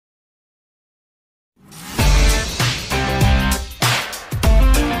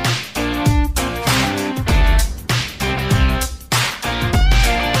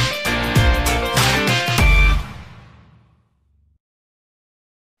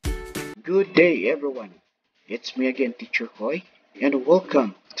Good day, everyone. It's me again, Teacher Koy, and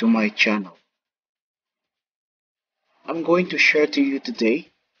welcome to my channel. I'm going to share to you today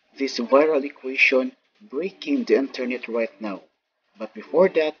this viral equation breaking the internet right now. But before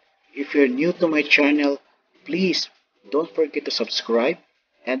that, if you're new to my channel, please don't forget to subscribe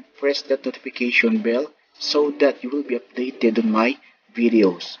and press that notification bell so that you will be updated on my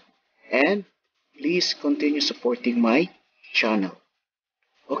videos. And please continue supporting my channel.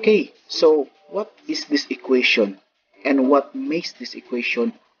 Okay, so what is this equation and what makes this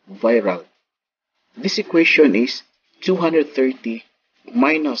equation viral? This equation is 230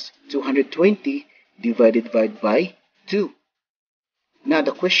 minus 220 divided by 2. Now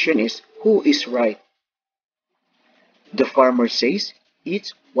the question is, who is right? The farmer says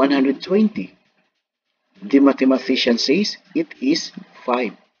it's 120. The mathematician says it is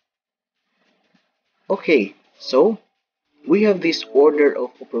 5. Okay, so we have this order of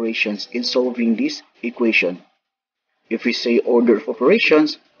operations in solving this equation. If we say order of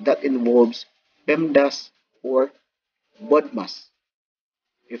operations, that involves PEMDAS or BODMAS.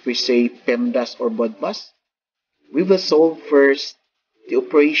 If we say PEMDAS or BODMAS, we will solve first the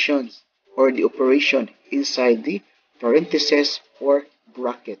operations or the operation inside the parentheses or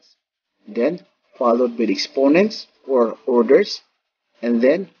brackets, then followed by the exponents or orders, and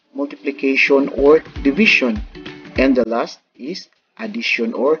then multiplication or division, and the last is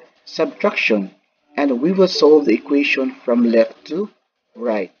addition or subtraction. And we will solve the equation from left to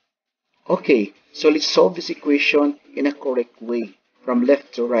right. Okay, so let's solve this equation in a correct way from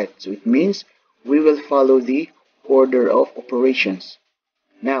left to right. So it means we will follow the order of operations.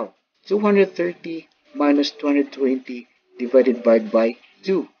 Now, 230 minus 220 divided by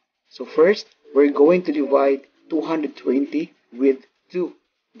 2. So first, we're going to divide 220 with 2.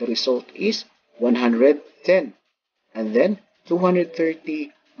 The result is 110. And then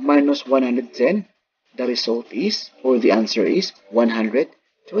 230 minus 110, the result is, or the answer is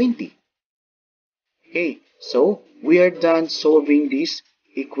 120. Okay, so we are done solving this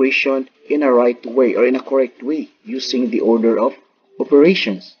equation in a right way or in a correct way using the order of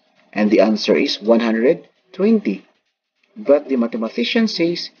operations. And the answer is 120. But the mathematician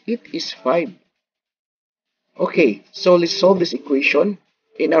says it is 5. Okay, so let's solve this equation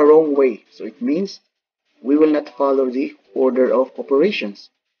in a wrong way. So it means we will not follow the order of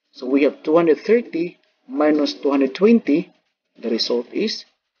operations. So we have 230 minus 220. The result is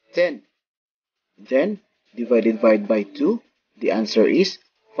 10. Then divided by 2. The answer is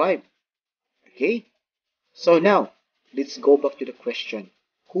 5. Okay? So now, let's go back to the question.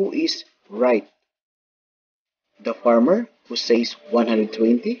 Who is right? The farmer who says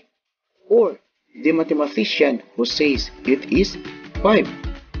 120 or the mathematician who says it is 5?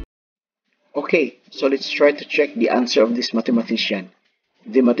 Okay, so let's try to check the answer of this mathematician.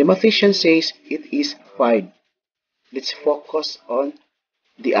 The mathematician says it is 5. Let's focus on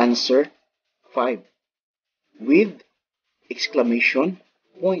the answer 5 with exclamation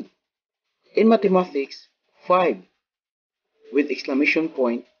point. In mathematics, 5 with exclamation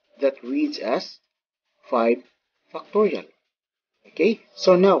point that reads as 5 factorial. Okay,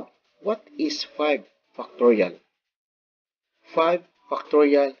 so now what is 5 factorial? 5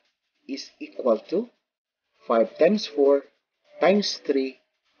 factorial is equal to 5 times 4 times 3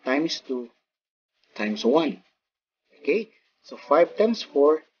 times 2 times 1. Okay, so 5 times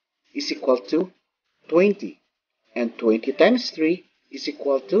 4 is equal to 20, and 20 times 3 is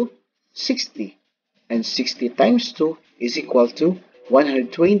equal to 60, and 60 times 2 is equal to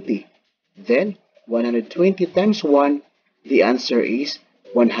 120. Then 120 times 1, the answer is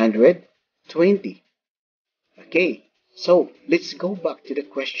 120. Okay, so let's go back to the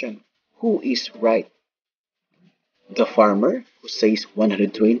question. Who is right? The farmer who says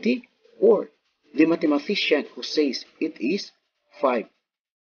 120 or the mathematician who says it is 5?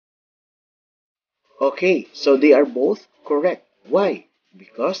 Okay, so they are both correct. Why?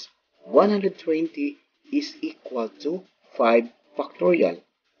 Because 120 is equal to 5 factorial,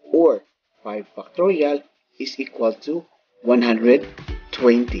 or 5 factorial is equal to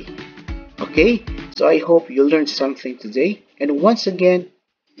 120. Okay, so I hope you learned something today. And once again,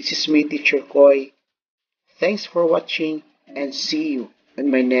 this is me, Teacher Koy. Thanks for watching and see you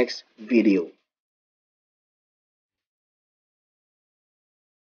in my next video.